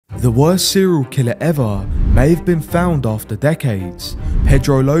The worst serial killer ever may have been found after decades.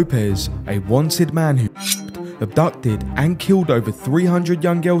 Pedro Lopez, a wanted man who abducted and killed over 300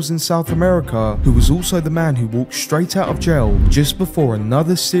 young girls in South America, who was also the man who walked straight out of jail just before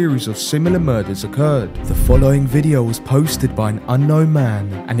another series of similar murders occurred. The following video was posted by an unknown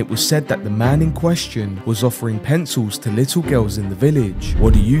man, and it was said that the man in question was offering pencils to little girls in the village.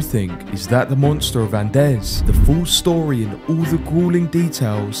 What do you think? Is that the monster of Andes? The full story and all the grueling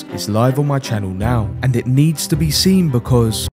details is live on my channel now, and it needs to be seen because